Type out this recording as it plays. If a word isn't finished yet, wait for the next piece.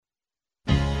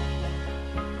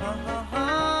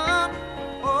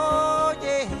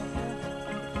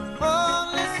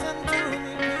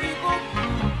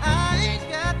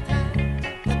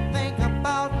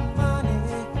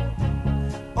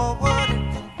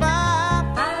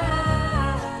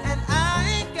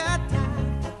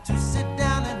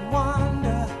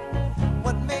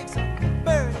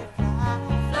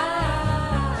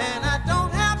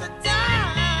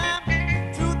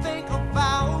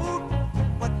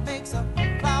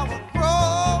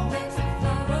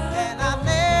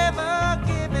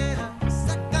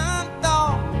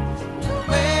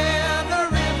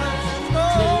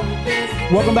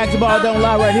Welcome back to Ball Don't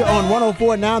Lie right here on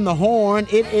 104.9 The Horn.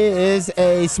 It is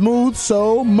a Smooth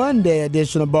Soul Monday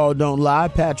edition of Ball Don't Lie.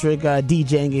 Patrick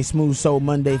DJing a Smooth Soul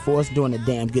Monday for us, doing a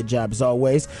damn good job as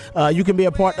always. You can be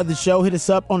a part of the show. Hit us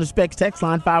up on the Specs text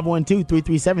line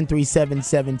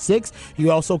 512-337-3776.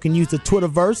 You also can use the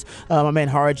Twitterverse. My man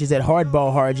Harge is at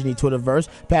Hardball Harge in the Twitterverse.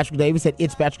 Patrick Davis at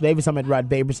It's Patrick Davis. I'm at Rod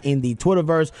Babers in the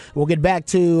Twitterverse. We'll get back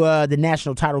to the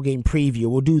national title game preview.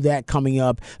 We'll do that coming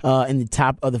up in the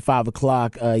top of the 5 o'clock.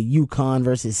 UConn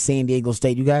versus San Diego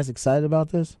State. You guys excited about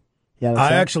this? Yeah,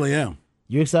 I actually am.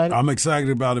 You excited? I'm excited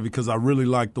about it because I really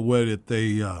like the way that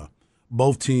they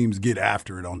both teams get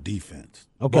after it on defense.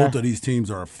 Okay. Both of these teams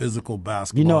are a physical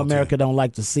basketball You know America team. don't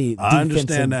like to see I defensive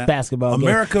understand that. basketball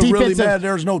America games. really mad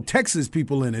there's no Texas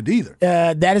people in it either.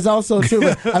 That is also true.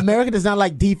 But America does not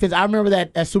like defense. I remember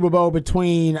that Super Bowl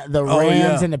between the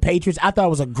Rams and the Patriots. I thought it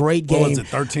was a great game. What was it,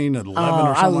 13-11 or something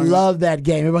I like love that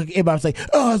game. Everybody was like,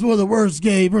 oh, it's one of the worst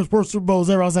games, worst Super Bowls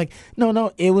ever. I was like,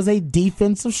 no, it was a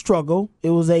defensive struggle. It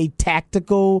was a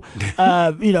tactical,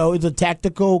 it's a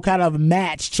tactical kind of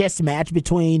chess match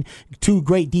between two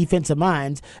great defensive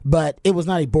minds, but it was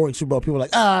not a boring Super Bowl. People were like,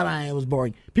 oh, man, it was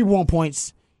boring. People want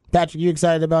points. Patrick, you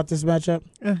excited about this matchup?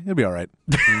 Yeah, it'll be all right.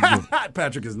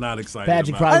 Patrick is not excited.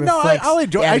 Patrick about it. probably I'll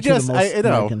enjoy. and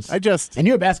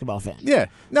you're a basketball fan. Yeah,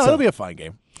 it'll be a fine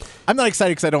game. I'm not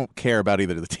excited because I don't care about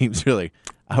either of the teams really.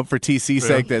 I hope for TC's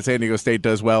sake that San Diego State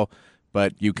does well,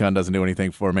 but UConn doesn't do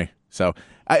anything for me. So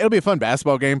it'll be a fun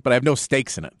basketball game, but I have no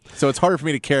stakes in it. So it's harder for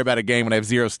me to care about a game when I have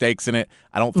zero stakes in it.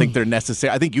 I don't think they're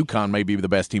necessary. I think UConn may be the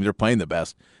best team. They're playing the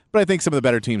best. But I think some of the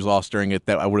better teams lost during it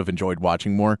that I would have enjoyed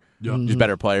watching more. Just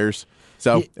better players.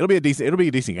 So it'll be a decent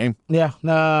game. Yeah,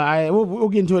 no, we'll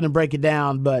get into it and break it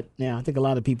down. But yeah, I think a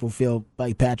lot of people feel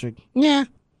like Patrick. Yeah.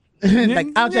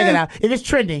 I'll check it out. If it's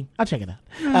trending, I'll check it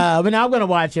out. But now I'm going to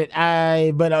watch it.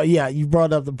 You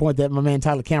brought up the point that my man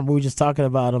Tyler Cameron, we were just talking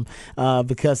about him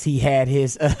because he had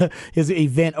his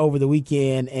event over the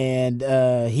weekend, and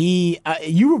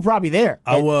you were probably there.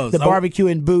 I was. The Barbecue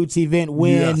and Boots event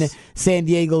when San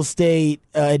Diego State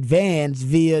advanced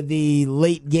via the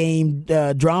late game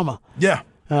drama. Yeah.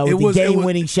 With the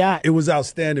game-winning shot. It was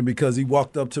outstanding because he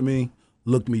walked up to me,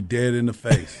 looked me dead in the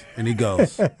face, and he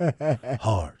goes,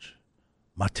 Harge,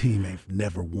 my team ain't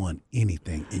never won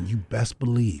anything, and you best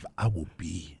believe I will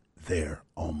be there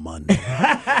on Monday.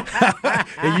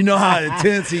 And you know how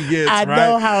intense he gets, I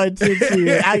know how intense he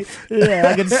is. I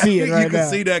can see it right now. You can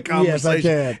see that conversation.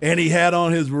 Yes, I can. And he had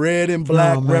on his red and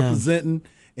black representing,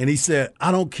 and he said,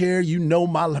 I don't care, you know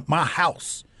my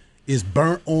house is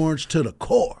burnt orange to the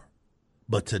core,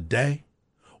 but today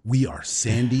we are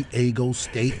San Diego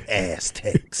State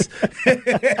Aztecs. No,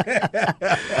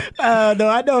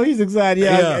 I know he's excited.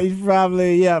 Yeah. He's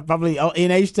probably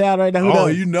in H-Town right now. Who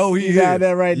knows? You know he's out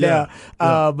there right now.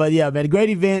 But yeah, man,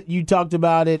 great event. You talked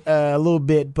about it a little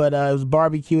bit, but it was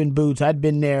Barbecue and Boots. I'd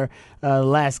been there the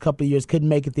last couple of years. Couldn't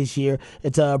make it this year.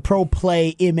 It's a Pro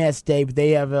Play MS Day, but they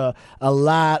have a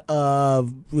lot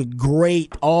of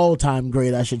great, all-time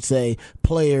great, I should say,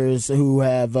 players who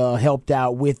have helped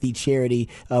out with the charity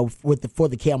for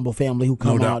the Campbell family who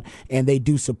come out and they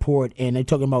do support. And they're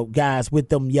talking about guys with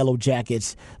them yellow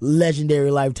jackets,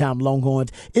 legendary lifetime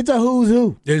Longhorns. It's a who's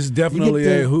who. It's definitely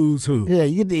a who's who. Yeah,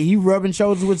 you rubbing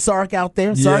shoulders with Sark out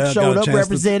there. Sark showed up,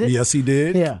 represented. Yes, he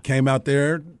did. Yeah. Came out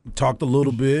there, talked a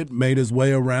little bit, made his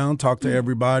way around, talked to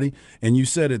everybody. And you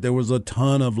said it, there was a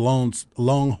ton of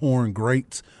Longhorn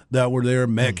greats that were there.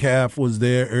 Metcalf was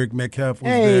there. Eric Metcalf was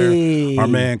there. Our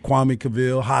man Kwame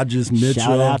Cavill, Hodges Mitchell.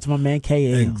 Shout out to my man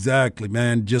KL. Exactly,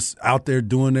 man. Just out there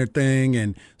doing their thing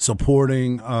and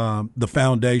supporting the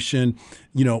foundation.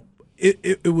 You know,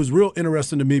 it was real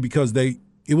interesting to me because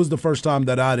it was the first time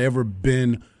that I'd ever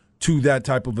been to that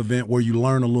type of event where you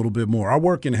learn a little bit more. I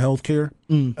work in healthcare,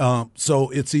 so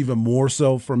it's even more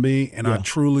so for me, and I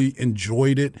truly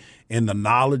enjoyed it and the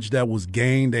knowledge that was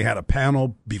gained. They had a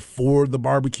panel before the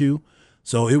barbecue,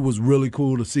 so it was really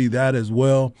cool to see that as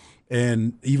well.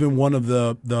 And even one of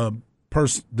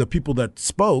the people that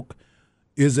spoke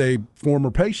is a former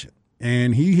patient,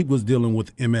 and he was dealing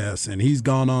with MS, and he's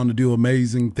gone on to do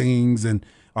amazing things. And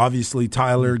obviously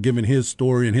Tyler giving his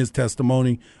story and his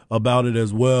testimony about it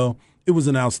as well. It was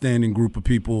an outstanding group of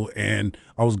people, and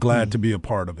I was glad to be a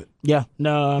part of it. Yeah,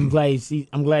 no, I'm glad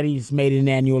he's made an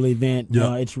annual event.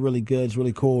 Yeah. It's really good. It's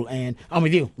really cool, and I'm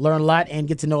with you. Learn a lot and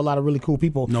get to know a lot of really cool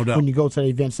people. No doubt. When you go to the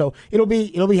event. So it'll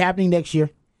be happening next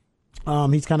year.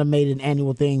 He's kind of made an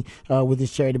annual thing with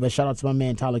his charity, but shout out to my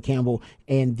man Tyler Campbell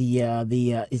and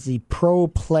it's the Pro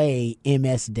Play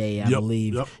MS Day, I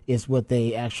believe is what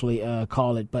they actually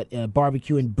call it. But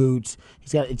Barbecue and Boots,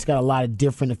 it's got a lot of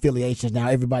different affiliations now.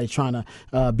 Everybody's trying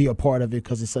to be a part of it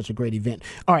because it's such a great event.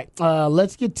 All right,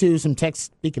 let's get to some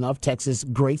Speaking of Texas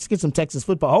greats, get some Texas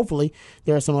football. Hopefully,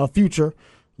 there are some future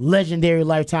legendary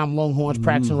lifetime Longhorns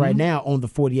practicing right now on the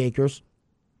 40 acres.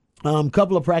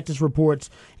 Couple of practice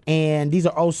reports, and these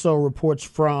are also reports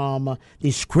from the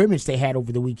scrimmage they had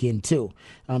over the weekend, too,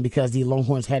 because the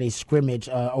Longhorns had a scrimmage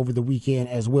over the weekend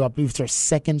as well. I believe it's their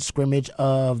second scrimmage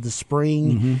of the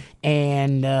spring,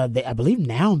 and I believe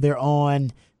now they're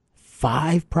on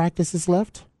 5 practices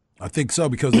left. I think so,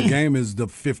 because the game is the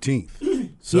 15th.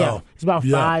 So, yeah, it's about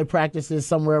 5 practices,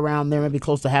 somewhere around there, maybe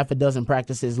close to half a dozen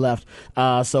practices left.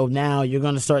 So now you're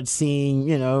going to start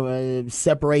seeing,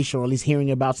 separation, or at least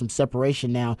hearing about some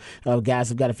separation now. Guys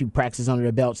have got a few practices under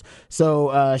their belts.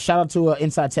 So shout out to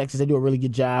Inside Texas. They do a really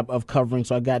good job of covering.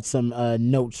 So I got some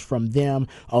notes from them.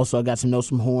 Also, I got some notes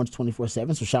from Horns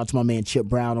 24/7. So shout out to my man Chip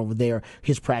Brown over there.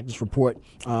 His practice report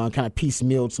kind of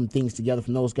piecemealed some things together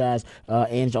from those guys.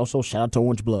 And also shout out to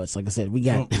Orange Bloods. Like I said, we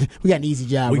got an easy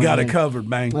job. We got it covered,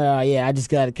 man. I just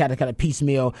got to kind of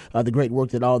piecemeal the great work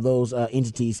that all those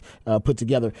entities put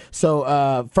together.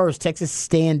 So first, Texas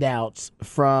standouts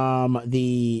from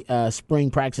the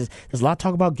spring practice. There's a lot of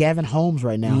talk about Gavin Holmes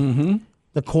right now.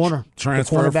 The corner.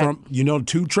 Transfer from,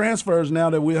 2 transfers now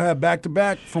that we have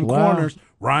back-to-back from corners.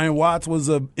 Ryan Watts was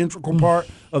an integral part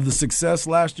of the success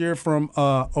last year from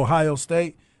Ohio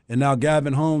State. And now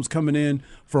Gavin Holmes coming in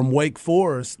from Wake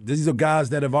Forest. These are guys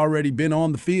that have already been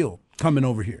on the field coming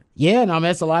over here. Yeah, and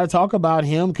there's a lot of talk about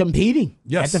him competing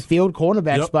at the field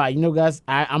cornerback spot. Guys,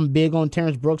 I'm big on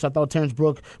Terrence Brooks. I thought Terrence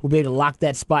Brooks would be able to lock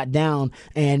that spot down,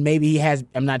 and maybe he has.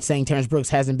 I'm not saying Terrence Brooks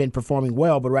hasn't been performing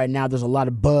well, but right now there's a lot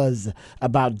of buzz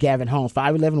about Gavin Holmes.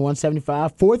 5'11",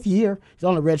 175, 4th year. He's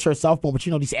on a redshirt sophomore, but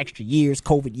these extra years,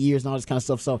 COVID years, and all this kind of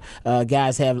stuff. So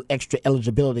guys have extra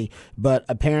eligibility. But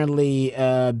apparently,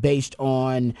 based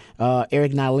on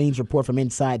Eric Nyleen's report from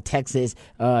Inside Texas,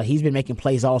 he's been making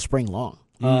plays all spring long.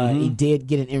 He did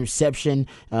get an interception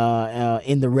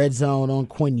in the red zone on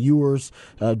Quinn Ewers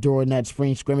during that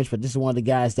spring scrimmage, but this is one of the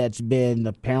guys that's been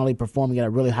apparently performing at a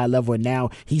really high level, and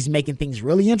now he's making things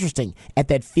really interesting at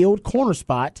that field corner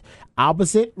spot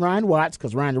opposite Ryan Watts,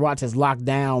 because Ryan Watts has locked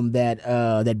down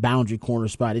that boundary corner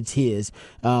spot. It's his.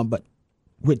 But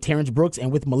with Terrence Brooks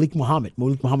and with Malik Muhammad.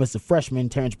 Malik Muhammad's the freshman.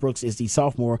 Terrence Brooks is the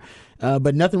sophomore.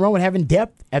 But nothing wrong with having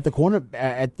depth at the corner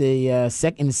in the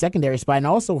secondary spot. And I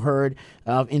also heard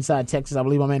Inside Texas, I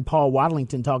believe my man Paul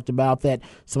Waddlington talked about that.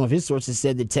 Some of his sources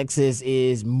said that Texas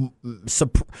is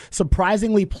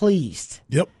surprisingly pleased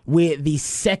with the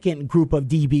second group of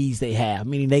DBs they have,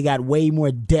 meaning they got way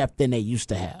more depth than they used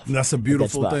to have. And that's a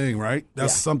beautiful thing, right?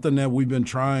 That's something that we've been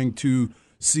trying to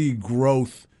see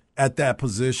growth at that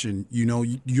position.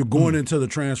 You're going into the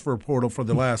transfer portal for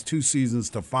the last 2 seasons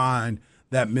to find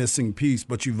that missing piece,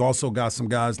 but you've also got some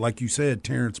guys, like you said,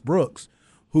 Terrence Brooks,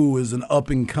 who is an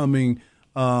up-and-coming,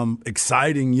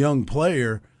 exciting young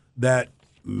player that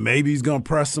maybe he's going to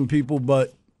press some people,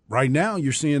 but right now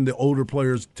you're seeing the older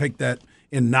players take that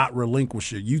and not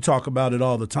relinquish it. You talk about it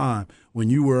all the time. When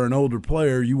you were an older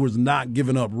player, you was not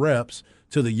giving up reps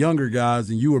to the younger guys,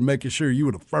 and you were making sure you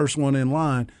were the first one in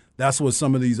line. That's what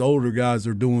some of these older guys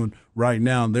are doing right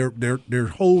now. They're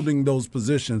holding those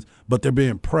positions, but they're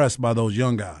being pressed by those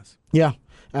young guys. Yeah.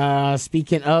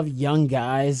 Speaking of young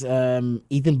guys,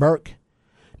 Ethan Burke,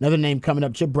 another name coming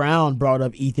up. Chip Brown brought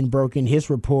up Ethan Burke in his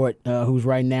report, who's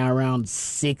right now around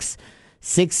 6'6",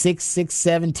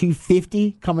 6'7",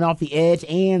 250, coming off the edge,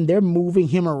 and they're moving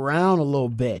him around a little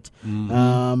bit.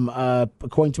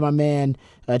 According to my man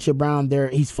Chip Brown,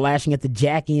 he's flashing at the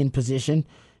jack-end position.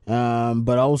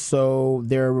 But also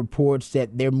there are reports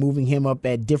that they're moving him up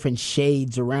at different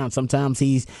shades around. Sometimes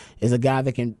he's a guy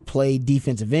that can play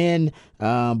defensive end,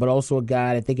 but also a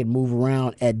guy that they can move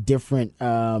around at different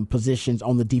positions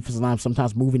on the defensive line,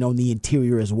 sometimes moving on the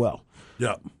interior as well.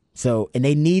 Yeah. So, and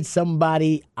they need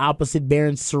somebody opposite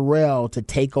Barron Sorrell to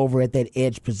take over at that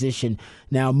edge position.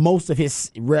 Now, most of his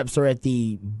reps are at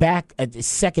the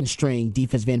second string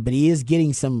defensive end, but he is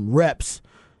getting some reps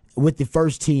with the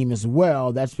first team as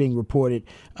well. That's being reported.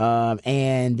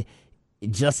 And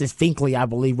Justice Finkley, I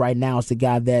believe, right now is the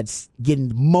guy that's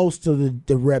getting most of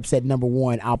the reps at number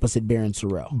 1 opposite Barron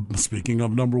Sorrell. Speaking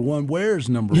of number 1, where's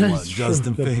number 1?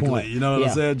 Justin Finkley. Point. You know what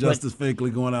I'm saying? Justice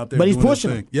Finkley going out there. But he's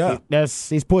pushing him. Yeah.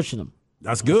 He's pushing him.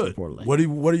 That's good. Importantly.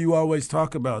 What do you always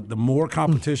talk about? The more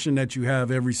competition that you have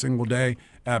every single day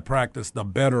at practice, the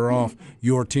better off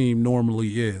your team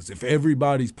normally is. If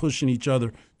everybody's pushing each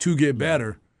other to get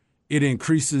better, it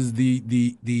increases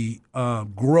the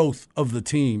growth of the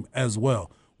team as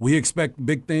well. We expect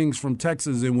big things from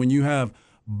Texas, and when you have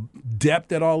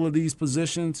depth at all of these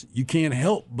positions, you can't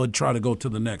help but try to go to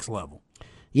the next level.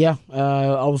 Yeah.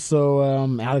 Also,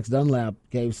 Alex Dunlap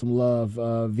gave some love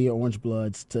via Orange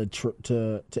Bloods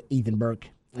to Ethan Burke,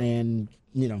 and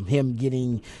him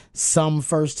getting some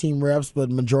first team reps,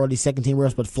 but majority second team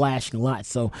reps, but flashing a lot.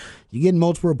 So you're getting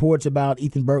multiple reports about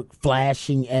Ethan Burke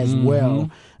flashing as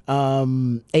well.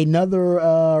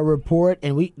 Another report,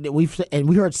 and we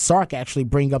heard Sark actually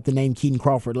bring up the name Keaton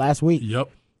Crawford last week. Yep.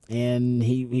 And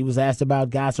he was asked about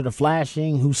guys sort of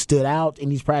flashing, who stood out in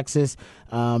these practices.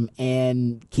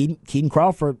 And Keaton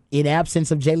Crawford, in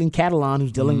absence of Jalen Catalon,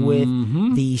 who's dealing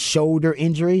with the shoulder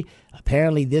injury.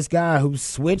 Apparently this guy who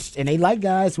switched, and they like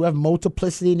guys who have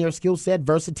multiplicity in their skill set,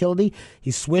 versatility.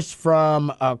 He switched from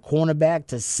a cornerback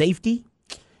to safety.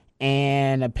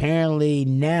 And apparently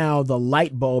now the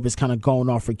light bulb is kind of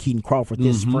going off for Keaton Crawford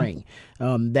this spring.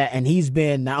 And he's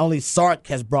been, not only Sark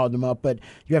has brought him up, but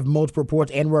you have multiple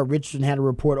reports. Anwar Richardson had a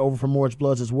report over from Orange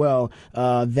Bloods as well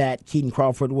that Keaton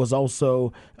Crawford was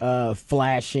also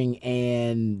flashing.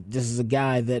 And this is a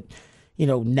guy that,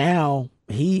 now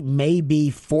he may be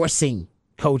forcing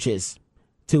coaches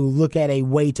to look at a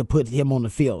way to put him on the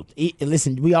field.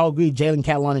 Listen, we all agree Jalen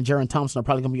Catalon and Jaron Thompson are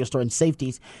probably going to be your starting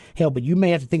safeties. Hell, but you may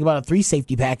have to think about a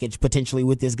 3-safety package potentially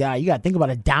with this guy. You got to think about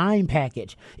a dime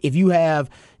package. If you have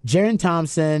Jaron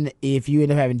Thompson, if you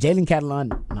end up having Jalen Catalon,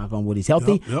 knock on wood, he's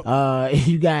healthy. Yep.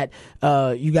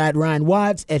 You got Ryan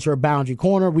Watts at your boundary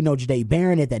corner. We know Jadae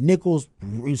Barron at that Nichols,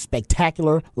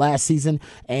 spectacular last season.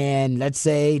 And let's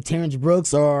say Terrence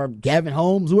Brooks or Gavin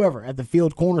Holmes, whoever, at the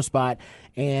field corner spot.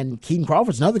 And Keaton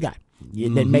Crawford's another guy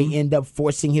that may end up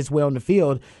forcing his way on the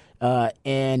field.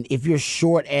 And if you're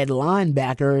short at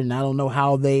linebacker, and I don't know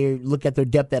how they look at their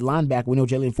depth at linebacker, we know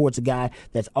Jalen Ford's a guy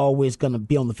that's always going to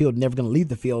be on the field, never going to leave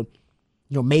the field.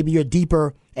 Maybe you're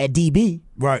deeper at DB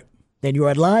than you're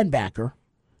at linebacker.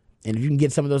 And if you can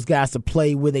get some of those guys to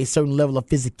play with a certain level of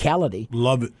physicality.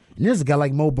 Love it. And there's a guy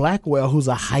like Mo Blackwell who's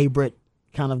a hybrid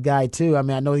kind of guy too. I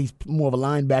mean, I know he's more of a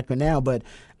linebacker now, but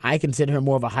I consider him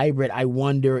more of a hybrid. I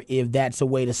wonder if that's a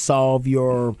way to solve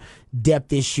your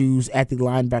depth issues at the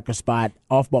linebacker spot,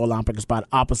 off-ball linebacker spot,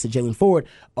 opposite Jalen Ford,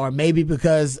 or maybe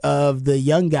because of the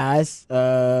young guys,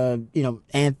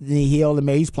 Anthony Hill and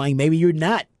Mary's playing, maybe you're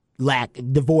not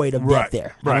devoid of depth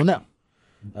there. I don't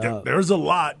know. There's a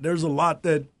lot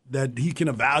that he can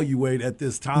evaluate at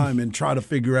this time and try to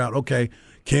figure out, okay,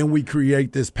 can we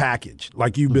create this package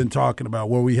like you've been talking about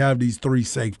where we have these 3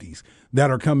 safeties that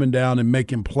are coming down and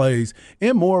making plays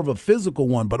and more of a physical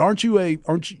one? But is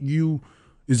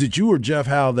it you or Jeff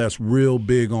Howe that's real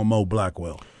big on Mo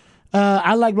Blackwell?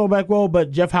 I like Mo Blackwell, but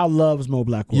Jeff Howe loves Mo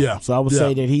Blackwell. Yeah. So I would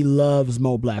say that he loves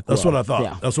Mo Blackwell. That's what I thought.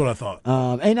 Yeah. That's what I thought.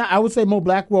 And I would say Mo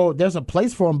Blackwell, there's a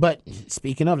place for him. But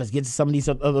speaking of, let's get to some of these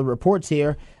other reports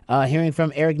here. Hearing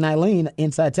from Eric Nylene,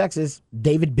 Inside Texas,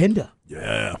 David Benda.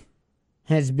 Yeah.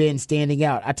 Has been standing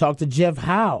out. I talked to Jeff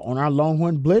Howe on our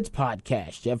Longhorn Blitz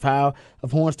podcast. Jeff Howe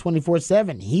of Horns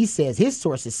 24/7. He says his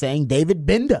source is saying David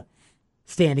Benda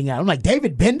standing out. I'm like,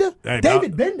 David Benda?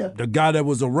 David Benda? The guy that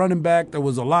was a running back, that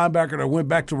was a linebacker, that went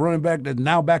back to running back, that's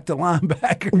now back to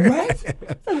linebacker.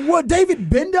 Right? What, David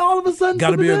Benda all of a sudden?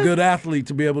 Got to be a good athlete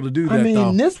to be able to do that, I mean,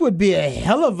 though. This would be a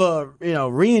hell of a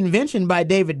reinvention by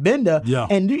David Benda. Yeah.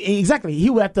 And exactly, he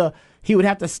would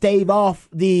have to stave off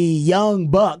the young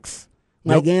bucks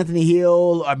like Anthony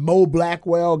Hill or Mo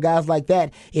Blackwell, guys like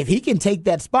that. If he can take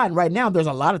that spot, and right now there's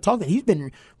a lot of talk that he's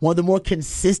been one of the more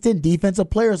consistent defensive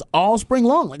players all spring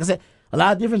long. Like I said, a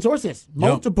lot of different sources,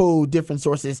 multiple different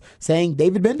sources saying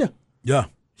David Benda. Yeah.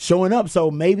 Showing up.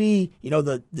 So maybe,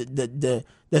 the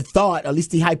thought, at least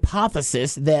the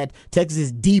hypothesis that Texas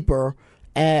is deeper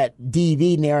at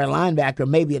DB than at linebacker,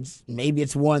 maybe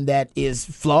it's one that is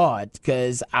flawed,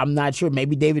 because I'm not sure.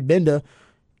 Maybe David Benda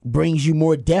brings you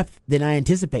more depth than I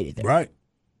anticipated there. Right.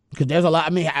 Because there's a lot. I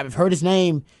mean, I've heard his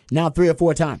name now 3 or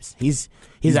 4 times. He's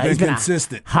been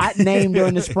consistent. A hot name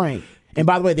during the spring. And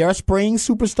by the way, there are spring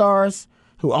superstars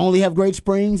who only have great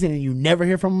springs and you never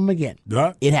hear from them again.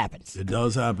 Right. It happens. It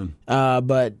does happen.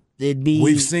 But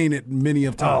we've seen it many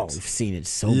of times. Oh, we've seen it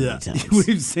so many times.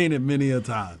 We've seen it many a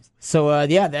times. So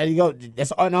there you go.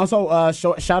 And also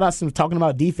shout out to talking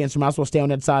about defense. We might as well stay on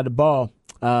that side of the ball.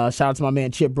 Shout out to my man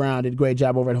Chip Brown, did a great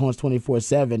job over at Horns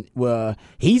 24/7.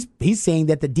 He's saying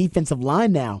that the defensive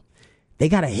line now, they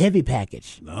got a heavy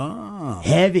package. Oh.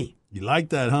 Heavy. You like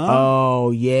that, huh?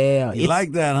 Oh yeah, You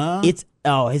like that, huh? It's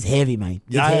heavy, man.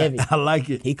 It's heavy. I like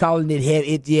it. He calling it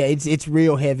heavy. It's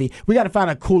real heavy. We got to find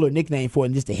a cooler nickname for it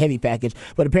than just a heavy package.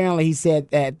 But apparently, he said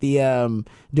that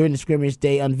during the scrimmage,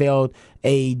 they unveiled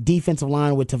a defensive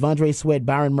line with Tavondre Sweat,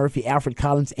 Byron Murphy, Alfred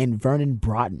Collins, and Vernon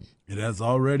Broughton. It has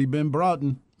already been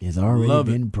Broughton. It's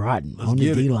already been Broughton on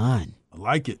the D line. I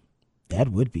like it. That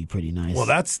would be pretty nice. Well,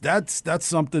 that's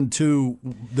something too.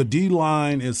 The D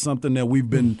line is something that we've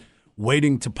been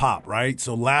waiting to pop, right?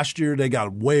 So last year they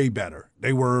got way better.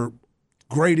 They were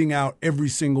grading out every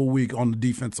single week on the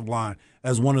defensive line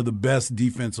as one of the best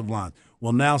defensive lines.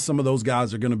 Well, now some of those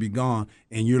guys are going to be gone,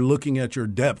 and you're looking at your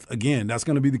depth. Again, that's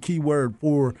going to be the key word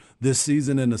for this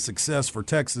season and the success for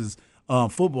Texas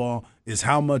football is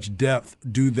how much depth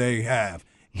do they have.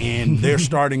 And they're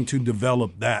starting to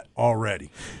develop that already.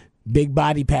 Big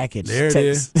body package. There it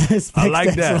is. I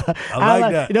like that. I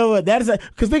like that. You know what? That is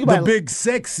because think about the big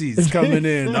sexies coming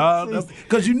in.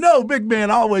 Because big men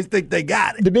always think they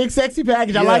got it. The big sexy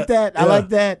package. I like that. I like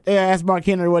that. Yeah, ask Mark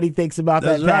Henry what he thinks about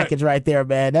that package right there,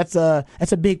 man. That's a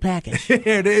big package.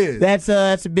 It is. That's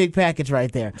a big package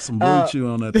right there. Some blue chew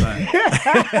on that thing.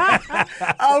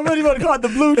 I really want to call it the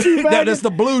blue chew package. That's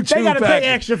the blue chew. They got to pay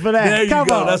extra for that. There you Come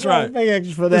go. on, that's right. Pay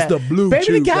extra for that. It's the blue chew.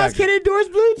 Maybe the guys package. can endorse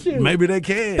blue chew. Maybe they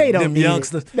can. They don't Them need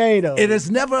youngsters. It. They don't. It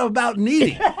is never about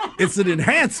needing. It's an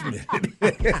enhancement.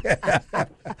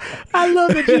 I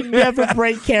love that you never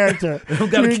break character. You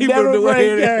gotta keep never it the way break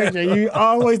it is. character. You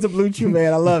always the blue chew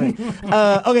man. I love it.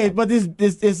 Okay, but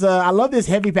this I love this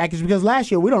heavy package because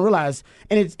last year we don't realize,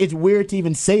 and it's weird to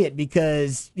even say it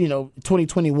because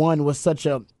 2021 was such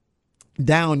a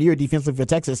down year defensively for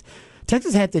Texas.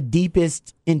 Texas had the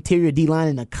deepest interior D line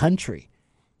in the country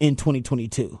in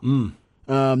 2022.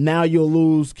 Now you'll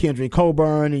lose Kendrick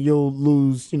Coburn and you'll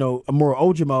lose, Amora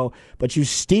Ojimo, but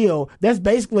that's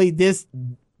basically this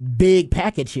big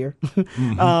package here.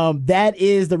 That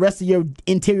is the rest of your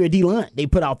interior D line they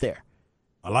put out there.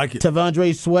 I like it.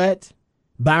 Tavondre Sweat,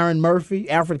 Byron Murphy,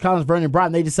 Alfred Collins, Vernon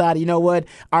Broughton. They decided, you know what?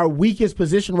 Our weakest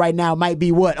position right now might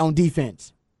be what on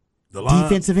defense? The line,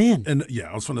 defensive end. And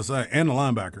I was going to say, and the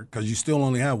linebacker, because you still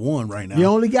only have one right now. You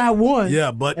only got one.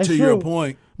 Yeah, but That's to true. your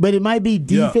point. But it might be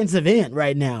defensive end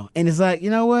right now. And it's like,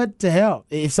 you know what? To hell.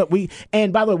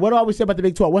 And by the way, what do I always say about the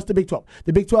Big 12? What's the Big 12?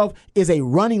 The Big 12 is a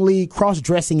running league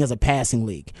cross-dressing as a passing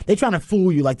league. They're trying to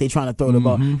fool you like they're trying to throw the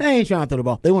ball. They ain't trying to throw the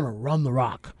ball. They want to run the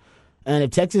rock. And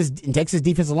if Texas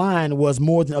defensive line was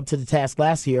more than up to the task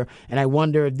last year, and I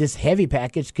wonder if this heavy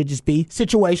package could just be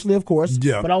situationally, of course,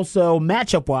 but also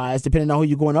matchup-wise, depending on who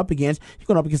you're going up against. You're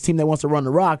going up against a team that wants to run the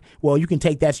rock. Well, you can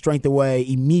take that strength away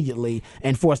immediately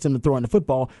and force them to throw in the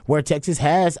football, where Texas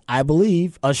has, I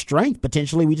believe, a strength,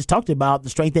 potentially. We just talked about the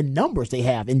strength in numbers they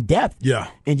have, in depth,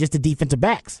 and just the defensive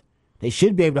backs. They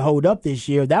should be able to hold up this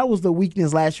year. That was the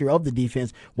weakness last year of the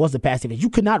defense, was the pass defense. You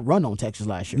could not run on Texas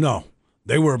last year. No.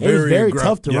 They were very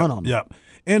tough to run on them. Yeah,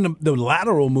 and the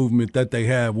lateral movement that they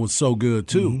had was so good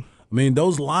too. I mean,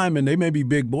 those linemen, they may be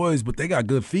big boys, but they got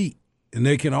good feet, and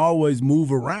they can always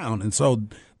move around. And so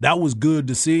that was good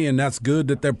to see, and that's good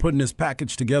that they're putting this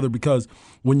package together because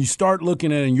when you start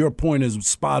looking at it, and your point is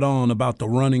spot on about the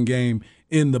running game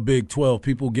in the Big 12,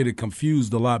 people get it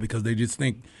confused a lot because they just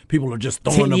think people are just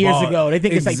throwing the ball. 10 years ago. They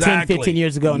think it's like 10, 15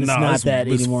 years ago, and it's not that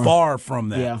anymore. It's far from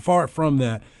that. Yeah. Far from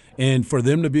that. And for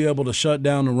them to be able to shut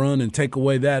down the run and take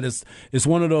away that, it's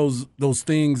one of those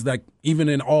things that even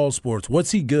in all sports,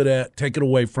 what's he good at? Take it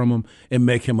away from him and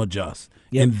make him adjust.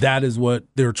 Yep. And that is what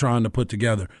they're trying to put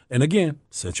together. And again,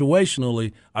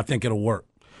 situationally, I think it'll work.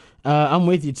 I'm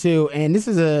with you too. And this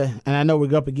is and I know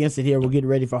we're up against it here. We're getting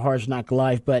ready for Harsh Knock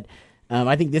Life, but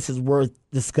I think this is worth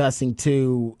discussing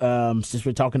too, since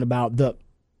we're talking about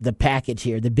the package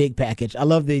here, the big package. I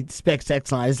love the Specs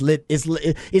text line. It's lit.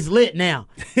 It's lit now.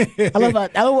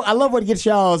 I love what gets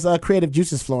y'all's creative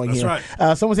juices flowing. That's here.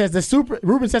 Right. Someone says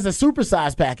Ruben says the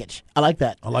supersize package. I like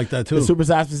that. I like that too. The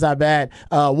supersize is not bad.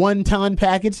 1 ton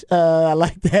package. I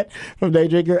like that from Day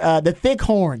Drinker. The thick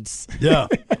horns. Yeah.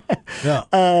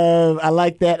 I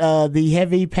like that. The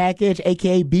heavy package,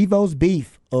 aka Bevo's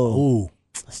beef. Ooh.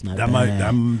 That's not that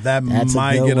bad.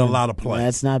 might get a lot of play.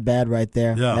 That's not bad right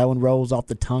there. Yeah. That one rolls off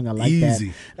the tongue. I like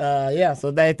Easy. that.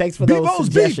 So thanks for those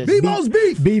suggestions. Bevo's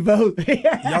beef. Bevo's.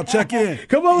 Y'all check in.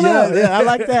 Come on up. Yeah, I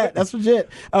like that. That's legit.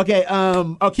 Okay,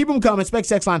 I'll keep them coming. Spec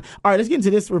Sex Line. All right, let's get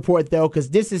into this report, though, because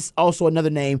this is also another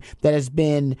name that has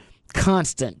been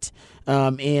constant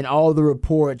in all the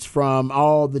reports from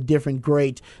all the different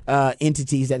great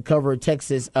entities that cover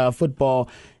Texas football.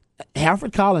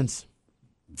 Alfred Collins.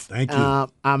 Thank you.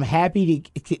 I'm happy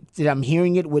that I'm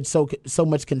hearing it with so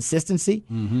much consistency.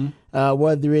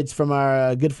 Whether it's from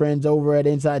our good friends over at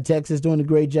Inside Texas doing a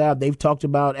great job. They've talked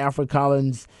about Alfred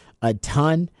Collins a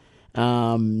ton.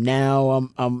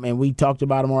 And we talked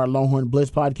about him on our Longhorn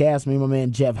Blitz podcast, me and my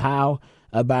man Jeff Howe,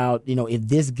 about, if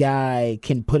this guy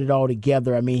can put it all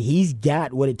together. I mean, he's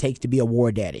got what it takes to be a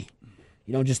war daddy.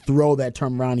 You don't just throw that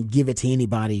term around and give it to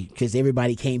anybody, because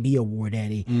everybody can't be a war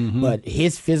daddy. But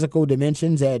his physical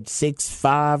dimensions at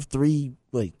 6'5",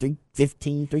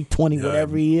 315, 320,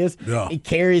 whatever he is, he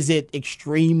carries it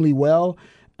extremely well.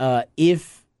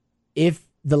 If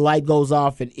the light goes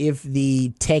off and if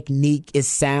the technique is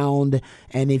sound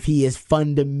and if he is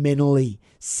fundamentally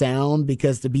sound,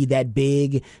 because to be that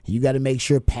big, you got to make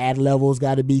sure pad levels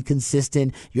got to be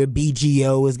consistent. Your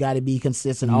BGO has got to be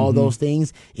consistent. All those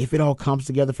things. If it all comes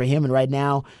together for him, and right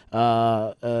now,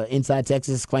 Inside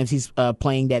Texas claims he's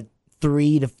playing that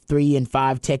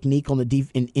 3-3-5 technique on the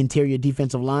interior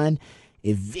defensive line.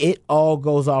 If it all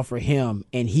goes off for him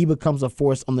and he becomes a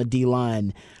force on the D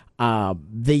line,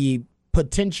 the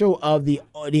potential of the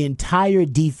entire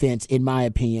defense, in my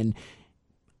opinion,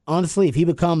 honestly, if he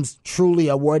becomes truly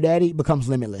a war daddy, becomes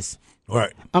limitless.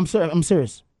 Right. I'm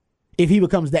serious. If he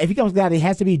becomes that, he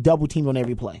has to be double teamed on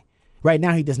every play. Right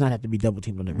now, he does not have to be double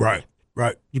teamed on every play.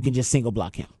 Right. You can just single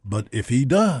block him. But if he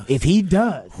does,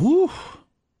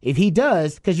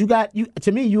 because you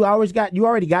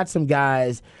already got some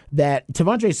guys that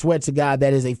T'Vondre Sweat's a guy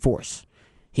that is a force.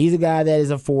 He's a guy that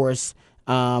is a force.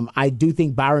 I do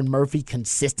think Byron Murphy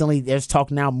consistently, there's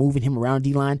talk now moving him around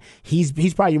D-line. He's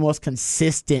probably your most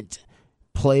consistent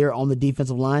player on the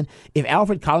defensive line. If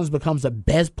Alfred Collins becomes the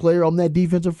best player on that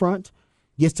defensive front,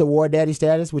 gets to war daddy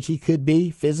status, which he could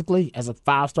be physically as a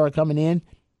 5-star coming in,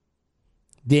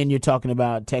 then you're talking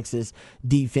about Texas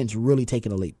defense really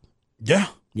taking a leap. Yeah,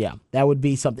 that would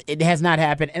be something. It has not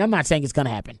happened, and I'm not saying it's going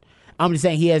to happen. I'm just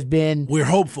saying we're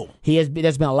hopeful. There's been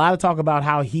a lot of talk about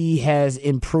how he has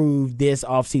improved this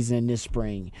offseason and this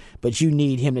spring, but you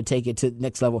need him to take it to the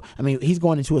next level. I mean, he's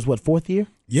going into his, 4th year?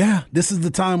 Yeah, this is the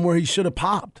time where he should have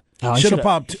popped. Should have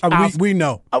popped. We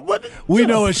know. We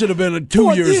know it should have been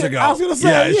 2 years ago. I was going to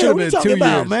say, it should have been 2 years.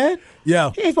 About, man? Yeah.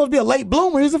 He ain't supposed to be a late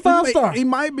bloomer. He's a 5-star. He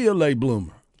might be a late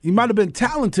bloomer. He might have been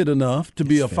talented enough to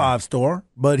be a 5-star,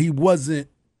 but he wasn't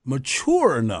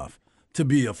mature enough to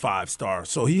be a 5-star.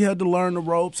 So he had to learn the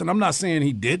ropes. And I'm not saying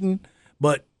he didn't,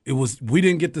 but we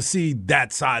didn't get to see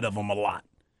that side of him a lot.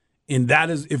 And that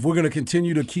is, if we're going to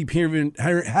continue to keep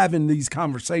having these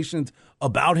conversations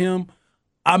about him,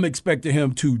 I'm expecting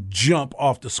him to jump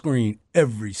off the screen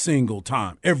every single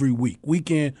time, every week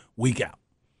in, week out.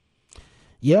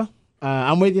 Yeah.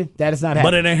 I'm with you. That is not happening.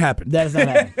 But it ain't happened. That is not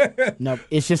happening. No,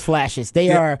 it's just flashes.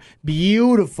 They are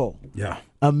beautiful. Yeah.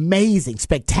 Amazing,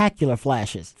 spectacular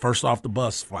flashes. First off the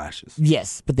bus flashes.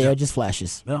 Yes, but they are just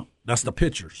flashes. Yeah. That's the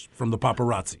pictures from the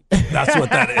paparazzi. That's what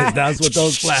that is. That's what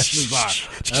those flashes are.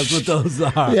 That's what those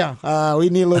are. Yeah, we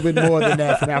need a little bit more than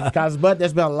that from Alfred Collins, but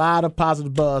there's been a lot of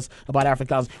positive buzz about Alfred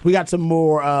Collins. We got some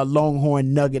more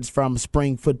Longhorn nuggets from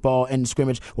spring football and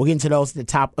scrimmage. We'll get into those at the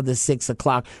top of the 6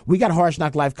 o'clock. We got Harsh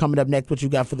Knock Life coming up next. What you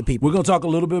got for the people? We're going to talk a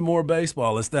little bit more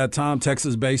baseball. It's that time,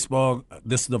 Texas baseball.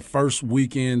 This is the first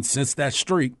weekend since that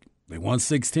streak. They won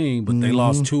 16, but they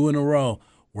lost 2 in a row.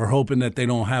 We're hoping that they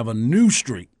don't have a new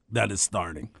streak that is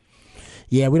starting.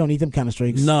 Yeah, we don't need them kind of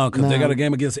streaks. No, because they got a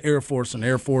game against Air Force, and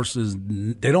Air Force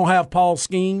they don't have Paul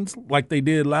Skeens like they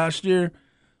did last year,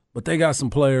 but they got some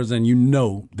players, and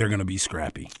they're going to be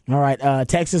scrappy. All right,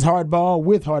 Texas Hardball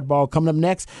with Hardball coming up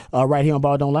next right here on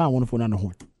Ball Don't Lie on 104.9 The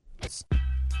Horn.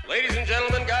 Ladies and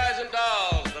gentlemen, guys and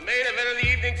dolls, the main event of the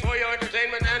evening for your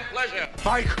entertainment and pleasure.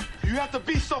 Mike, you have to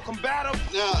be so combative.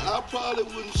 Now, I probably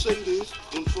wouldn't say this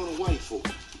in front of white folk,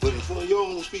 but in front of y'all,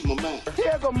 I'm gonna speak my mind. He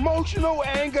has emotional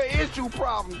anger issue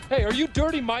problem. Hey, are you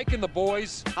Dirty Mike and the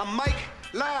boys? I'm Mike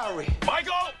Lowry.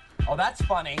 Michael! Oh, that's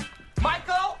funny.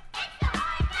 Michael!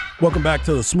 Welcome back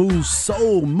to the Smooth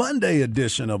Soul Monday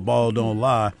edition of Ball Don't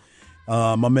Lie.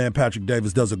 My man Patrick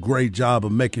Davis does a great job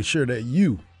of making sure that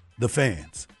you, the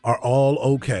fans, are all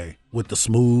okay with the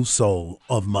smooth soul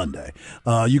of Monday.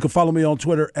 You can follow me on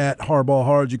Twitter at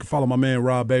HardballHards. You can follow my man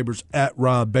Rob Babers at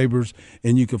Rob Babers.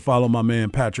 And you can follow my man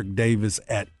Patrick Davis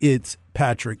at It's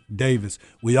Patrick Davis.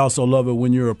 We also love it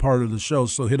when you're a part of the show,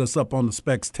 so hit us up on the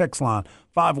Specs text line,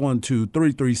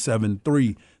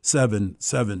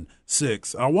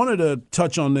 512-337-3776. I wanted to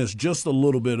touch on this just a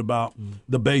little bit about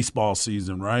the baseball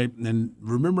season, right? And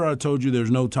remember I told you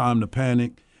there's no time to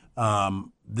panic.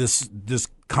 This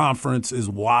conference is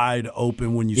wide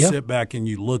open when you sit back and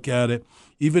you look at it.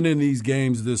 Even in these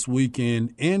games this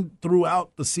weekend and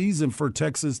throughout the season for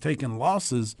Texas taking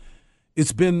losses,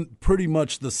 it's been pretty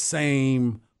much the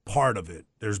same part of it.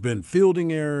 There's been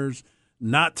fielding errors,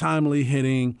 not timely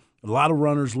hitting, a lot of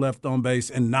runners left on base,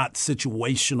 and not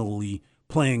situationally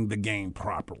playing the game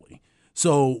properly.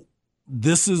 So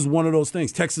this is one of those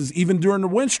things. Texas, even during the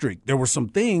win streak, there were some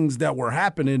things that were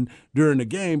happening during the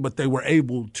game, but they were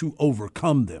able to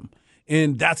overcome them.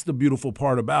 And that's the beautiful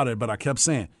part about it. But I kept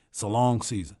saying, it's a long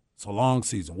season. It's a long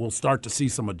season. We'll start to see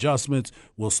some adjustments.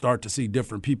 We'll start to see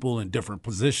different people in different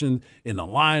positions in the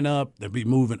lineup. They'll be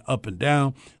moving up and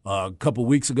down. A couple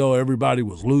weeks ago, everybody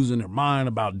was losing their mind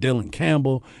about Dylan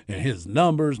Campbell and his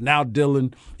numbers. Now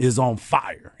Dylan is on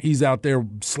fire. He's out there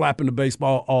slapping the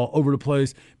baseball all over the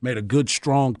place. Made a good,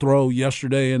 strong throw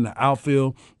yesterday in the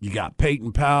outfield. You got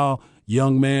Peyton Powell,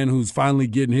 young man who's finally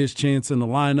getting his chance in the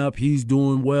lineup. He's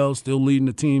doing well, still leading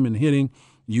the team in hitting.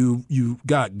 You've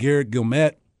got Garrett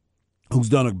Gilmet, who's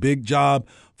done a big job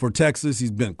for Texas.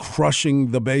 He's been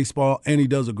crushing the baseball, and he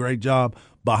does a great job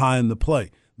behind the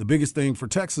plate. The biggest thing for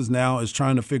Texas now is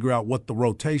trying to figure out what the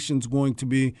rotation's going to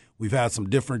be. We've had some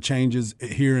different changes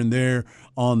here and there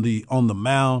on the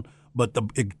mound, but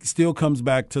it still comes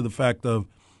back to the fact of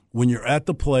when you're at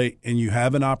the plate and you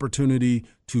have an opportunity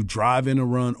to drive in a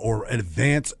run or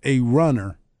advance a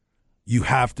runner, you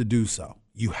have to do so.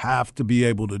 You have to be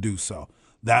able to do so.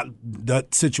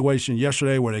 That situation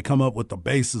yesterday where they come up with the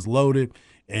bases loaded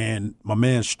and my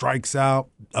man strikes out,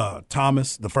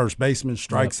 Thomas, the first baseman,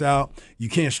 strikes out. You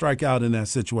can't strike out in that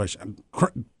situation.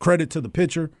 Credit to the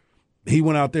pitcher. He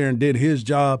went out there and did his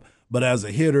job. But as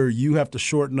a hitter, you have to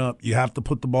shorten up. You have to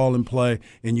put the ball in play,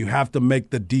 and you have to make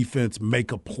the defense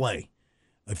make a play.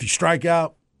 If you strike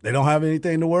out, they don't have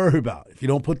anything to worry about. If you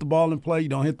don't put the ball in play, you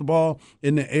don't hit the ball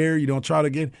in the air, you don't try to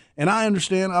get – and I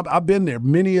understand. I've been there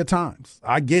many a times.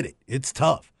 I get it. It's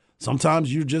tough.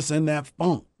 Sometimes you're just in that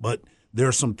funk. But there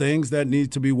are some things that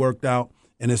need to be worked out,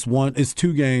 and it's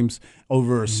 2 games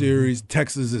over a series.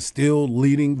 Texas is still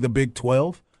leading the Big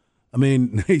 12. I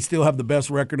mean, they still have the best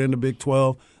record in the Big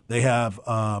 12. They have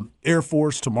Air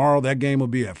Force tomorrow. That game will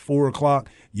be at 4 o'clock.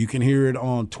 You can hear it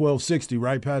on 1260,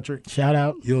 right, Patrick? Shout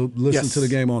out. You'll listen to the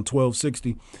game on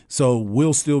 1260. So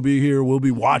we'll still be here. We'll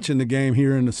be watching the game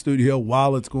here in the studio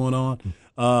while it's going on.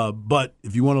 But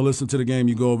if you want to listen to the game,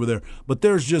 you go over there. But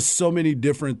there's just so many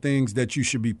different things that you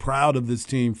should be proud of this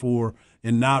team for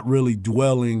and not really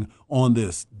dwelling on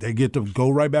this. They get to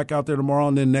go right back out there tomorrow,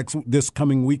 and then this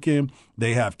coming weekend,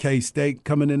 they have K-State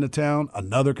coming into town,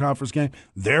 another conference game.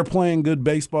 They're playing good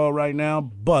baseball right now,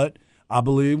 but I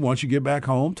believe once you get back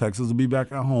home, Texas will be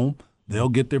back at home. They'll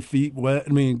get their feet wet.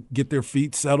 Get their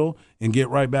feet settled and get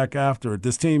right back after it.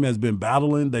 This team has been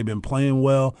battling. They've been playing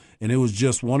well, and it was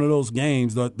just one of those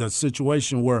games, the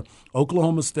situation where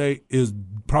Oklahoma State is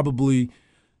probably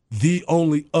the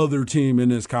only other team in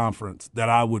this conference that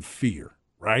I would fear,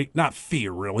 right? Not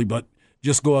fear, really, but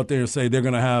just go out there and say they're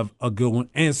going to have a good one,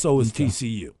 and so is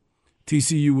TCU.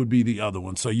 TCU would be the other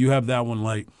one, so you have that one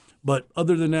late. But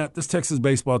other than that, this Texas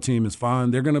baseball team is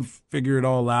fine. They're going to figure it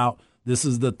all out. This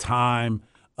is the time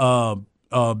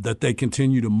that they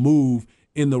continue to move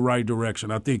in the right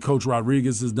direction. I think Coach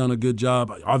Rodriguez has done a good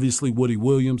job. Obviously, Woody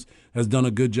Williams has done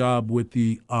a good job with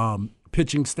the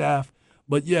pitching staff.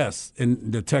 But, yes,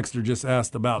 and the texter just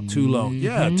asked about Tulo.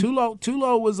 Yeah,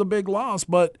 Tulo was a big loss,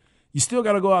 but you still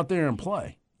got to go out there and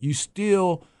play. You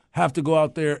still have to go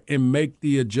out there and make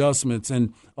the adjustments,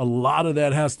 and a lot of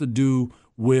that has to do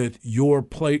with your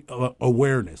plate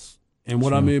awareness. And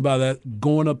what I mean by that,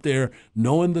 going up there,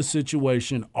 knowing the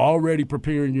situation, already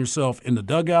preparing yourself in the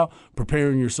dugout,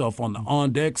 preparing yourself on the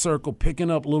on-deck circle,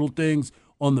 picking up little things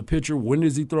on the pitcher. When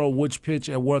does he throw which pitch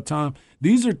at what time?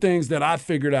 These are things that I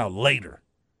figured out later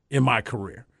in my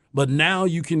career. But now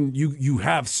you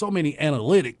have so many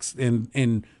analytics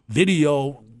and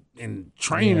video and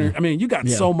trainer. Yeah. I mean, you got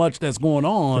so much that's going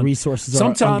on. The resources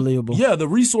are unbelievable. Yeah, the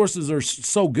resources are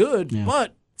so good,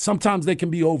 but sometimes they can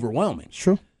be overwhelming.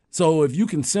 True. So if you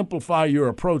can simplify your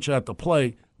approach at the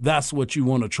plate, that's what you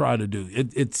want to try to do.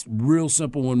 It's real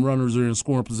simple when runners are in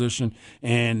scoring position.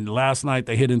 And last night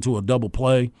they hit into a double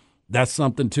play. That's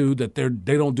something, too, that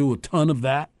they don't do a ton of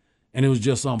that. And it was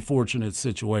just an unfortunate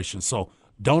situation. So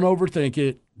don't overthink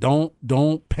it.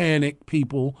 Don't panic,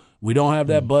 people. We don't have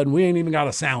that button. We ain't even got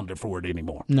a sounder for it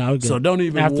anymore. No, so don't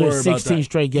even After worry about that. 16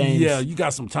 straight games. Yeah, you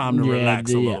got some time to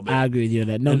relax a little bit. I agree with you on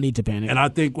that. No need to panic. And I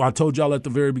think I told y'all at the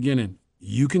very beginning,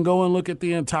 you can go and look at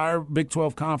the entire Big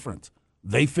 12 conference.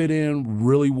 They fit in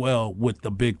really well with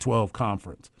the Big 12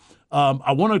 conference.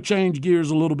 I want to change gears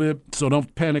a little bit, so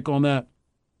don't panic on that.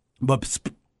 But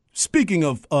speaking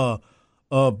of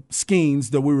Skeens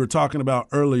that we were talking about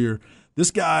earlier, this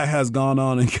guy has gone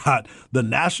on and got the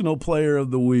National Player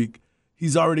of the Week.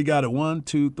 He's already got it 1,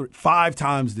 2, 3, 5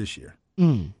 times this year.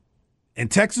 And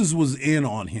Texas was in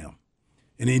on him.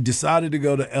 And he decided to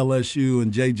go to LSU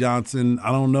and Jay Johnson.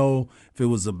 I don't know if it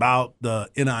was about the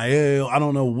NIL. I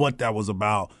don't know what that was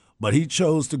about. But he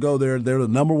chose to go there. They're the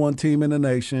number 1 team in the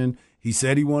nation. He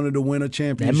said he wanted to win a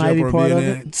championship. That might be part of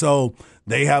it. So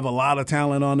they have a lot of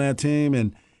talent on that team,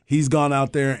 and he's gone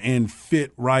out there and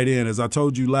fit right in. As I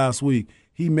told you last week,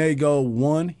 he may go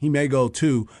 1, he may go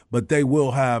 2, but they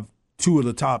will have 2 of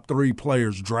the top 3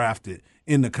 players drafted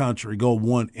in the country go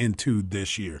 1 and 2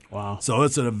 this year. Wow. So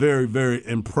it's a very, very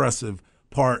impressive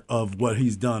part of what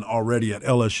he's done already at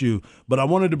LSU. But I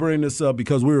wanted to bring this up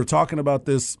because we were talking about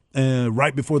this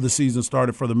right before the season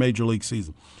started for the Major League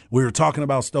season. We were talking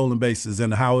about stolen bases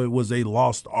and how it was a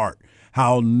lost art,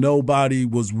 how nobody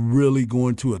was really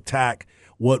going to attack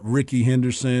what Ricky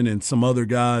Henderson and some other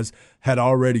guys had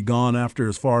already gone after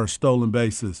as far as stolen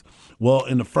bases. Well,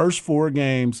 in the first 4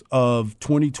 games of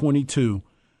 2022,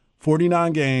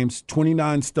 49 games,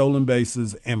 29 stolen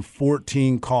bases, and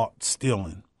 14 caught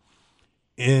stealing.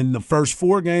 In the first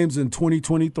 4 games in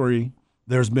 2023,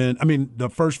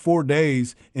 the first 4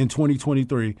 days in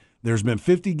 2023, there's been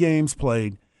 50 games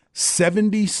played,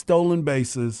 70 stolen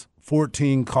bases,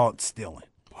 14 caught stealing.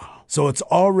 Wow. So it's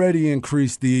already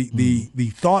increased.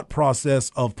 The thought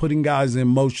process of putting guys in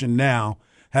motion now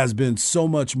has been so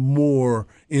much more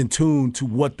in tune to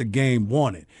what the game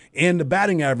wanted. And the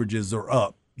batting averages are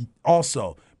up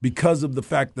also, because of the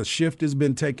fact the shift has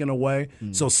been taken away.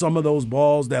 So some of those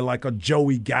balls that like a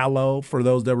Joey Gallo, for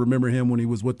those that remember him when he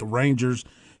was with the Rangers,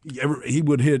 he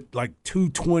would hit like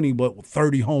 220 but with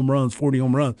 30 home runs, 40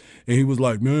 home runs. And he was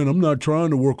like, man, I'm not trying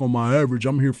to work on my average.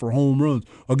 I'm here for home runs.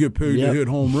 I get paid to hit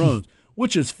home runs,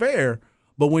 which is fair.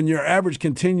 But when your average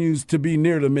continues to be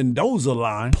near the Mendoza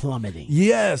line, plummeting.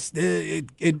 Yes,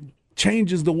 it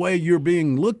changes the way you're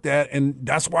being looked at, and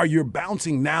that's why you're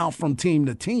bouncing now from team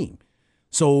to team.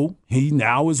 So he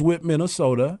now is with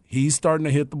Minnesota. He's starting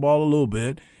to hit the ball a little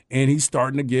bit, and he's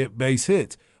starting to get base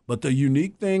hits. But the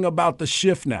unique thing about the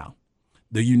shift now,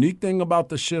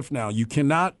 you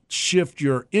cannot shift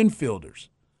your infielders,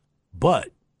 but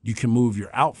you can move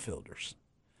your outfielders.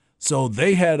 So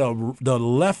they had the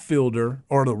left fielder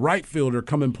or the right fielder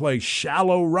come and play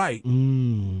shallow right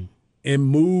and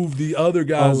move the other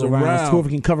guys around. So whoever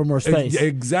can cover more space.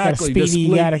 Exactly. Got a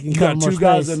speedy guy that can cover more space. You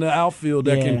got 2 guys in the outfield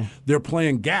that they're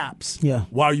playing gaps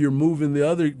while you're moving the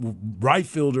other right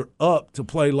fielder up to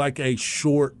play like a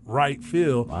short right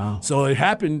field. Wow. So it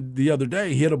happened the other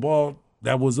day. He hit a ball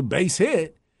that was a base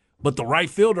hit, but the right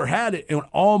fielder had it and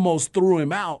almost threw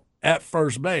him out at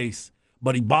first base,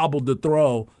 but he bobbled the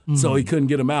throw, so he couldn't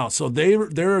get him out. So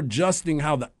they're adjusting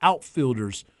how the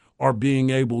outfielders are being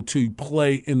able to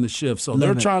play in the shift. So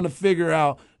they're trying to figure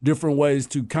out different ways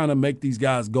to kind of make these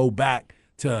guys go back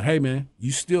to, hey, man,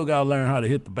 you still got to learn how to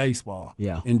hit the baseball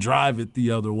and drive it the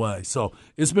other way. So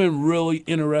it's been really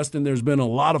interesting. There's been a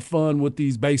lot of fun with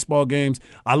these baseball games.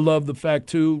 I love the fact,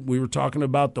 too, we were talking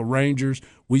about the Rangers.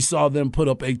 We saw them put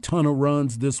up a ton of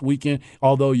runs this weekend,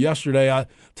 although yesterday I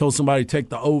told somebody to take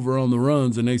the over on the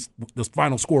runs, and the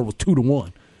final score was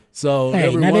 2-1. So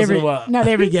not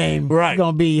every game right. is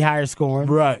going to be higher scoring.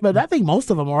 Right. But I think most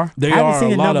of them are. I haven't seen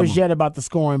the numbers yet about the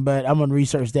scoring, but I'm going to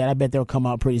research that. I bet they'll come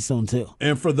out pretty soon, too.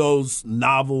 And for those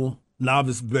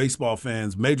novice baseball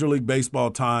fans, Major League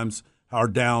Baseball times are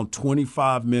down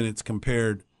 25 minutes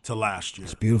compared to last year.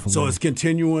 It's beautiful. So man. It's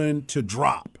continuing to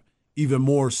drop even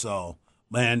more so.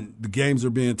 Man, the games are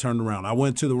being turned around. I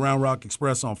went to the Round Rock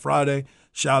Express on Friday.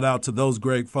 Shout out to those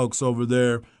great folks over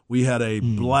there. We had a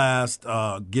blast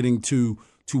getting to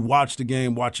watch the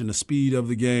game, watching the speed of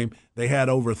the game. They had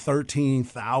over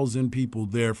 13,000 people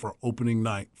there for opening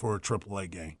night for a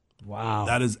AAA game. Wow.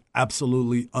 That is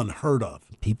absolutely unheard of.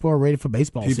 People are ready for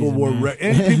baseball season,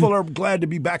 and people are glad to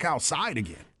be back outside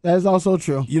again. That is also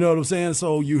true. You know what I'm saying?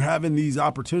 So you're having these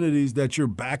opportunities that you're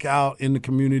back out in the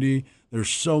community. There's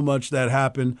so much that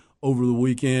happened over the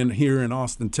weekend here in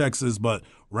Austin, Texas, but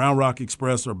Round Rock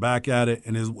Express are back at it,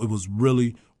 and it was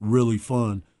really, really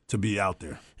fun to be out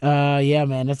there. Yeah,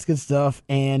 man, that's good stuff.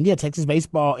 And, yeah, Texas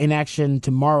baseball in action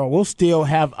tomorrow. We'll still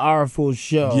have our full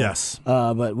show. Yes.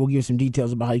 But we'll give you some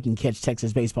details about how you can catch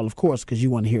Texas baseball, of course, because you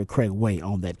want to hear Craig Way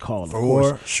on that call, of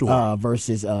course. Sure.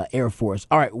 Versus Air Force.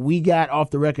 All right, we got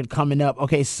Off the Record coming up.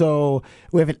 Okay, so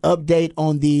we have an update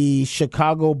on the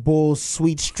Chicago Bulls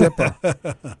sweet stripper.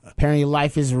 Apparently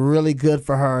life is really good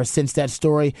for her since that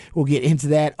story. We'll get into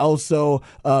that. Also,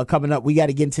 coming up, we got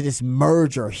to get into this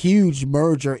huge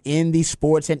merger in the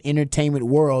sports and entertainment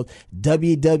world,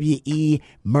 WWE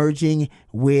merging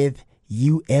with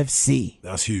UFC.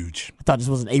 That's huge. I thought this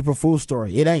was an April Fool's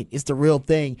story. It ain't. It's the real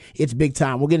thing. It's big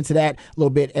time. We'll get into that a little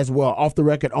bit as well. Off the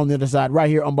record on the other side, right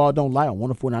here on Ball Don't Lie on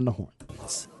 104.9 The Horn.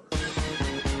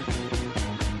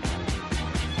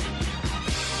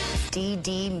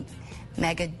 DD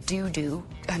Mangudu.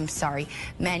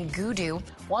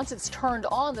 Once it's turned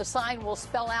on, the sign will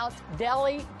spell out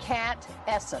Deli Cat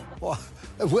Essen. Well,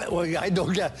 I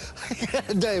don't get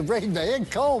the brain man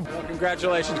comb. Well,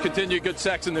 congratulations. Continue good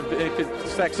sex in the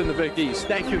Big East.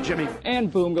 Thank you, Jimmy.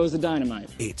 And boom goes the dynamite.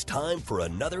 It's time for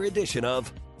another edition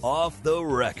of Off the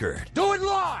Record. Do it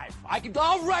live.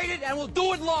 I'll write it and we'll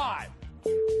do it live.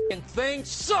 And thing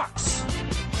sucks.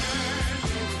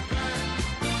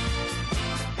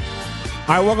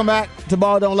 All right, welcome back to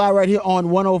Ball Don't Lie right here on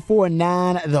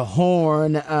 104.9 The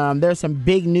Horn. There's some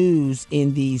big news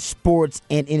in the sports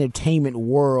and entertainment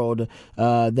world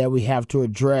that we have to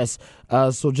address.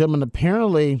 So, gentlemen,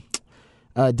 apparently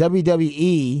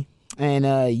WWE and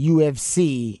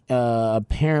UFC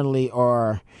apparently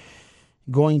are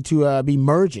going to be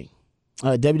merging.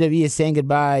 WWE is saying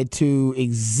goodbye to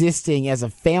existing as a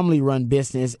family-run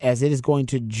business as it is going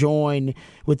to join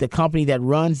with the company that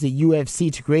runs the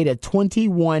UFC to create a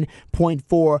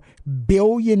 $21.4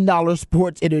 billion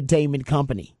sports entertainment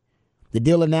company. The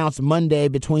deal announced Monday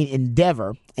between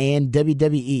Endeavor and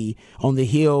WWE on the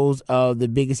heels of the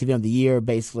biggest event of the year,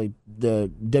 basically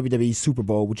the WWE Super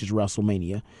Bowl, which is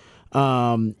WrestleMania.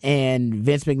 And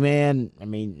Vince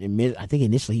McMahon, I think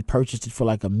initially he purchased it for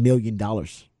like $1 million.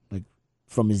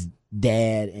 From his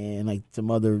dad and like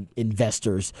some other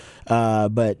investors.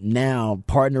 But now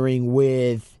partnering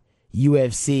with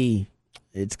UFC,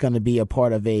 it's going to be a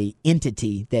part of a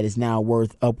entity that is now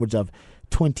worth upwards of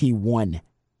 $21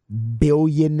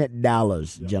 billion,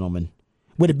 gentlemen.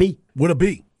 Would it be? Would it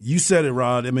be? You said it,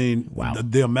 Rod. Wow.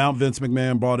 The amount Vince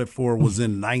McMahon bought it for was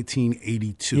in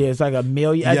 1982. Yeah, it's like $1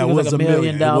 million. I think it was like $1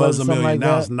 million. It was $1 million. Like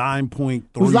now that. it's 9.3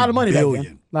 It was a lot of money billion. back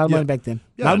then. A lot of money back then.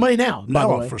 Yeah. A lot of money now, by the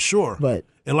way. For sure. But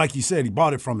and like you said, he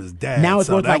bought it from his dad. Now it's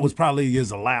so worth that like, was probably his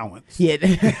allowance.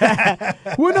 Yeah.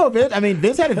 Well, no, Vince.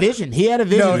 Vince had a vision. He had a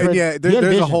vision.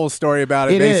 There's a whole story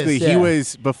about it. Basically, yeah. he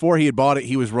was, before he had bought it,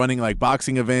 he was running like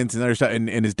boxing events and other stuff, and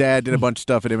his dad did a bunch of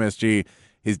stuff at MSG.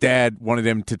 His dad wanted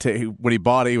him to take, when he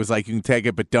bought it, he was like, you can take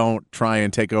it, but don't try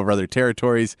and take over other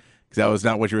territories because that was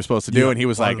not what you were supposed to do. Yeah, and he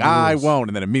was like, I won't,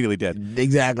 and then immediately did.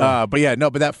 Exactly. But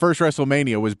that first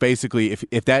WrestleMania was basically,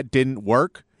 if that didn't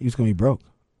work, he was going to be broke.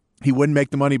 He wouldn't make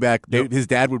the money back. His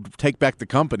dad would take back the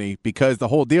company because the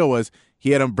whole deal was he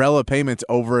had umbrella payments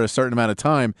over a certain amount of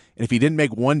time, and if he didn't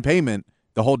make one payment,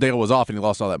 the whole deal was off, and he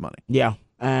lost all that money. Yeah.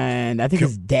 And I think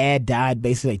his dad died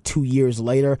basically like 2 years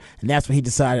later, and that's when he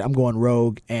decided I'm going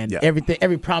rogue. And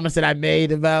every promise that I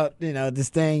made about this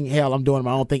thing, hell, I'm doing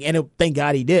my own thing. And thank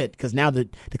God he did, because now the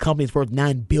company's worth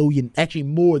 $9 billion, actually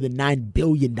more than $9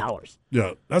 billion.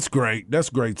 Yeah, that's great.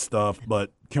 That's great stuff.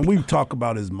 But can we talk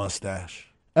about his mustache?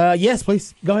 Yes,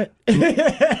 please. Go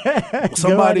ahead.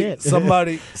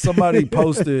 Somebody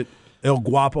posted. El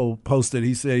Guapo posted,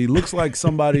 he said he looks like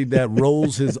somebody that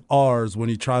rolls his R's when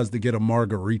he tries to get a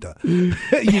margarita. You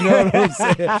know what I'm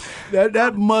saying?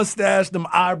 That mustache, them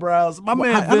eyebrows. My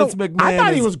man Vince McMahon. I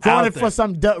thought he was going it for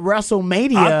some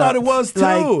WrestleMania. I thought it was too.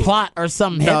 Like plot or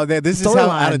something. No, this is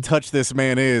how out of touch this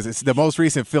man is. It's the most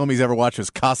recent film he's ever watched was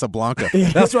Casablanca.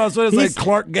 That's what I was saying. It's like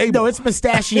Clark Gable. No, it's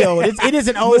mustachioed. It is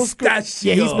an old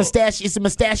mustachio. Yeah, he's mustachio. It's a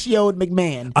mustachioed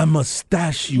McMahon. I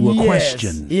mustache you a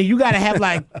question. Yeah, you got to have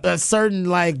like certain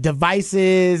like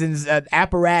devices and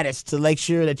apparatus to make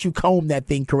sure that you comb that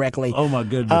thing correctly. Oh my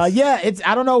goodness.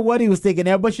 I don't know what he was thinking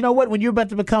there, but you know what? When you're about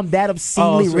to become that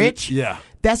obscenely rich,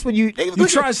 that's when you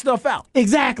try stuff out.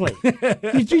 Exactly.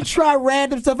 you try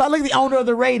random stuff out. Look at the owner of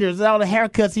the Raiders and all the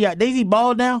haircuts he got. Is he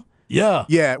bald now? Yeah.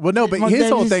 Yeah. Well, no, but his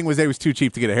whole thing was that he was too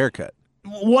cheap to get a haircut.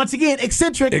 Once again,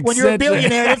 eccentric. When you're a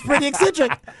billionaire, that's pretty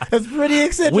eccentric.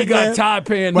 We got Ty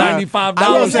paying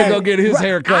 $95 to go get his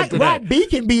haircut today. Rob B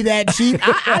can be that cheap.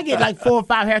 I get like 4 or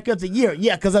 5 haircuts a year.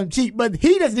 Yeah, because I'm cheap. But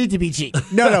he doesn't need to be cheap.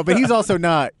 No, but he's also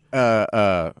not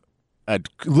a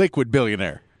liquid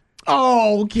billionaire.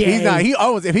 Oh, okay. He's not.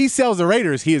 If he sells the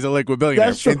Raiders, he is a liquid billionaire.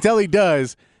 That's true. Until he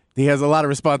does, he has a lot of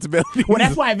responsibility. Well,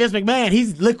 that's why Vince McMahon,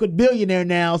 he's liquid billionaire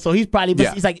now, so he's probably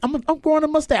he's like, I'm growing a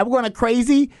mustache. I'm growing a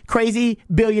crazy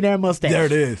billionaire mustache. There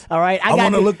it is. All right, I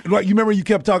want to look. Like, you remember you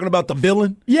kept talking about the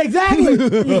billing? Yeah, exactly.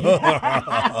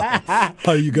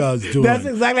 How you guys doing? That's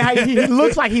exactly how he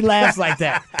looks like. He laughs like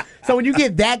that. So when you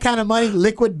get that kind of money,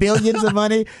 liquid billions of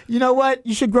money, you know what?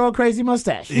 You should grow a crazy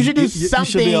mustache. You should do something. You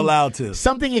should be allowed to.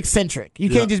 Something eccentric. You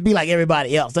can't just be like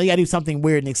everybody else. So you got to do something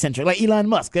weird and eccentric. Like Elon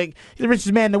Musk. Like, he's the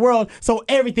richest man in the world. So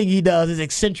everything he does is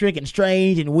eccentric and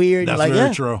strange and weird. That's like,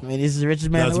 very true. I mean, this is the richest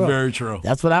man in the world. That's very true.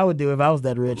 That's what I would do if I was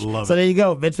that rich. Love so it. there you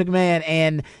go. Vince McMahon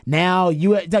and now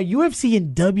UFC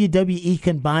and WWE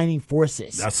combining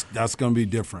forces. That's going to be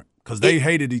different because they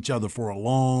hated each other for a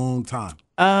long time.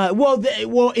 I don't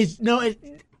know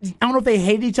if they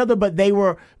hated each other, but they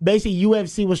were basically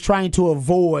UFC was trying to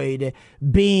avoid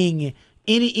being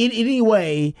in any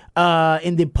way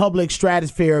in the public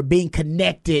stratosphere being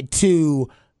connected to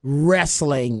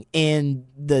wrestling in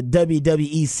the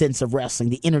WWE sense of wrestling,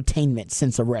 the entertainment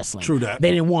sense of wrestling. True that. They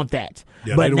didn't want that.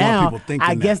 Yeah, but they didn't now, want people thinking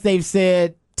I guess they've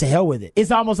said, to hell with it.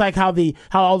 It's almost like how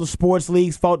all the sports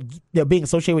leagues fought they're being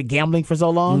associated with gambling for so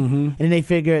long, and then they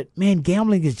figured, man,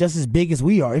 gambling is just as big as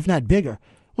we are, if not bigger.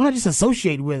 Why not just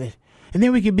associate with it? And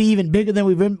then we could be even bigger than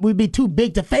we'd be too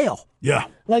big to fail. Yeah.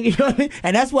 Like, you know what I mean?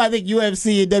 And that's why I think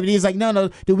UFC and WWE is like, no,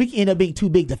 dude, we can end up being too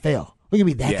big to fail. We can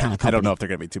be that kind of company. I don't know if they're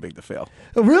going to be too big to fail.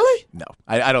 Really? No,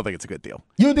 I don't think it's a good deal.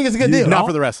 You don't think it's a good deal? Not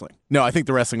for the wrestling. No, I think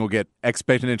the wrestling will get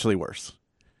exponentially worse.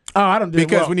 Oh, I don't do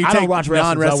because when you take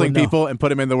non-wrestling people people and put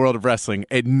them in the world of wrestling,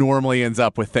 it normally ends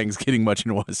up with things getting much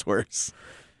worse.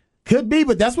 Could be,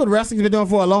 but that's what wrestling's been doing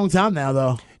for a long time now,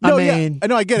 though. No, I mean, I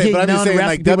know, I get it, but I'm just saying,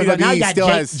 like, WWE still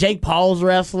has Jake Paul's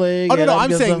wrestling. Oh no,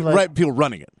 I'm saying people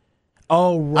running it.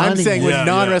 Oh, running I'm saying when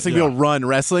non-wrestling people run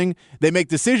wrestling, they make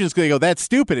decisions because they go, that's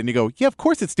stupid. And you go, yeah, of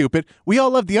course it's stupid. We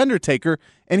all love The Undertaker,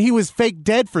 and he was fake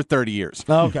dead for 30 years.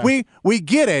 Okay. We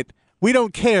get it. We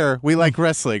don't care. We like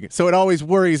wrestling. So it always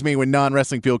worries me when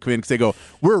non-wrestling people come in because they go,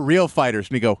 we're real fighters.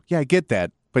 And you go, yeah, I get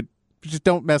that, but just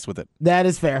don't mess with it. That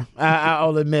is fair.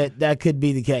 I'll admit that could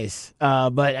be the case.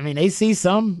 But, I mean, they see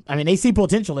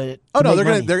potential in it. Oh, no, they're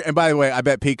going to. And by the way, I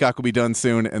bet Peacock will be done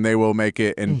soon, and they will make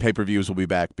it, and pay-per-views will be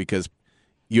back because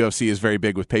UFC is very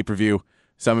big with pay-per-view.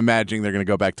 So I'm imagining they're going to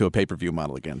go back to a pay-per-view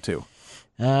model again, too.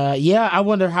 Yeah, I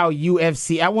wonder how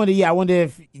UFC. I wonder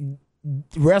if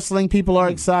wrestling people are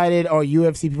excited, or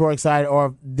UFC people are excited,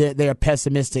 or they're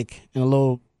pessimistic and a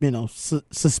little,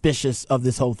 suspicious of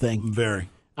this whole thing. Very.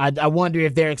 I wonder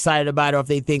if they're excited about it, or if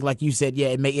they think, like you said,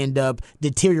 it may end up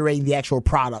deteriorating the actual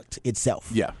product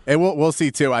itself. Yeah, and we'll see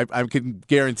too. I can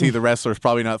guarantee the wrestler's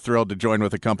probably not thrilled to join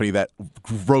with a company that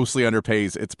grossly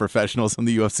underpays its professionals on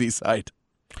the UFC side.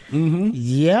 Mm-hmm.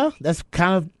 Yeah, that's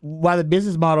kind of why the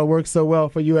business model works so well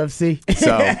for UFC.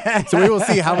 So we will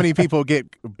see how many people get.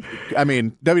 I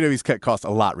mean, WWE's cut costs a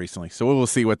lot recently, so we will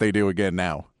see what they do again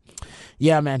now.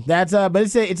 Yeah, man, that's but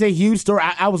it's a huge story.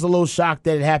 I was a little shocked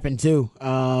that it happened too.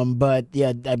 But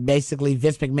yeah, basically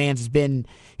Vince McMahon's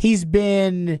he's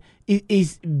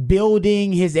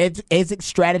building his exit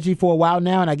strategy for a while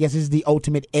now, and I guess this is the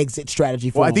ultimate exit strategy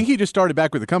for him. I think he just started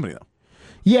back with the company though.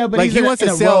 Yeah, but he wants to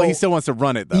sell. He still wants to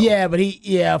run it, though. Yeah, but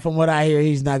from what I hear,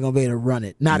 he's not going to be able to run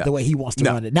it. Not the way he wants to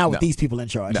run it. Not with these people in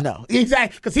charge. No,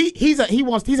 exactly, because he's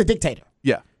a dictator.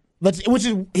 Yeah,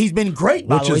 he's been great.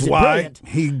 By the way. Which is why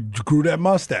he grew that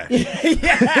mustache.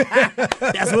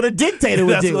 That's what a dictator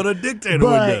would do. That's what a dictator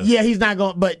would do. Yeah, he's not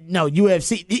going. But no,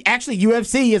 UFC. Actually,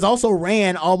 UFC has also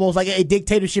ran almost like a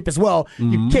dictatorship as well.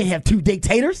 Mm-hmm. You can't have two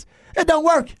dictators. It don't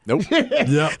work. Nope.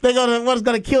 Yeah. One's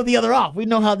gonna kill the other off. We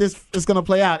know how this is gonna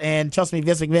play out, and trust me,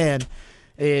 Vince McMahon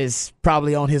is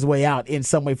probably on his way out in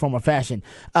some way, form, or fashion.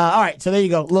 All right, so there you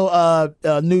go.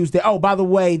 Little news there. Oh, by the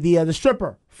way, the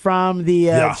stripper from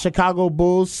the Chicago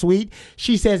Bulls suite,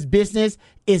 she says business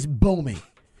is booming.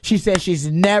 She says she's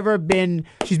been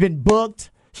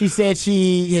booked. She said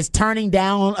she is turning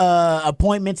down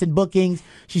appointments and bookings.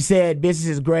 She said business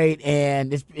is great,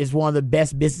 and it's one of the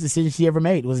best business decisions she ever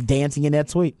made, was dancing in that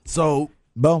suite. So,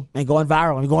 boom, and going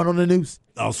viral and going on the news.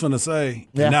 I was finna say,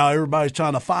 now everybody's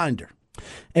trying to find her.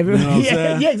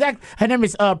 Yeah, exactly. Her name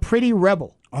is Pretty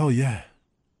Rebel. Oh, yeah.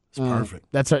 It's perfect.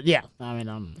 That's her. Yeah, I mean,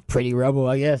 I'm Pretty Rebel,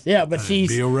 I guess. Yeah, but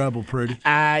be a rebel, Pretty.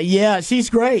 Yeah, she's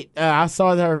great. I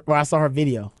saw her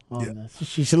video.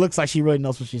 She looks like she really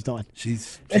knows what she's doing.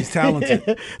 She's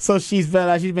talented. So she's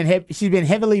been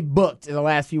heavily booked in the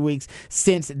last few weeks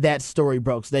since that story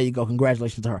broke. So there you go.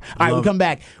 Congratulations to her. All right, we'll come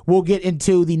back. We'll get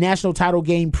into the national title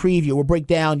game preview. We'll break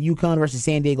down UConn versus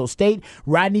San Diego State.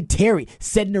 Rodney Terry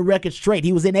setting the record straight.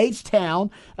 He was in H-Town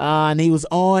and he was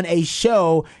on a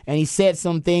show, and he said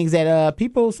some things that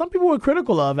some people were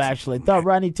critical of. Actually, thought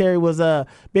Rodney Terry was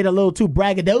being a little too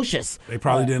braggadocious. They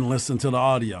probably didn't listen to the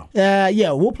audio.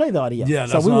 Yeah, we'll play play the audio. Yeah,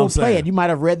 so that's we what will I'm play saying. it. You might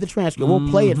have read the transcript. We'll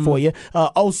play it for you.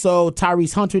 Also,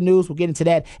 Tyrese Hunter news. We'll get into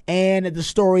that. And the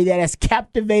story that has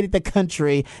captivated the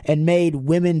country and made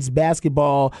women's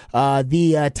basketball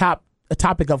the top a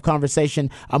topic of conversation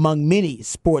among many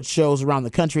sports shows around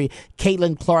the country.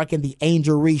 Caitlin Clark and the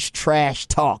Angel Reese trash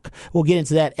talk. We'll get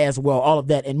into that as well. All of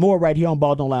that and more right here on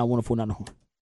Ball Don't Lie on 104.9 The Horn.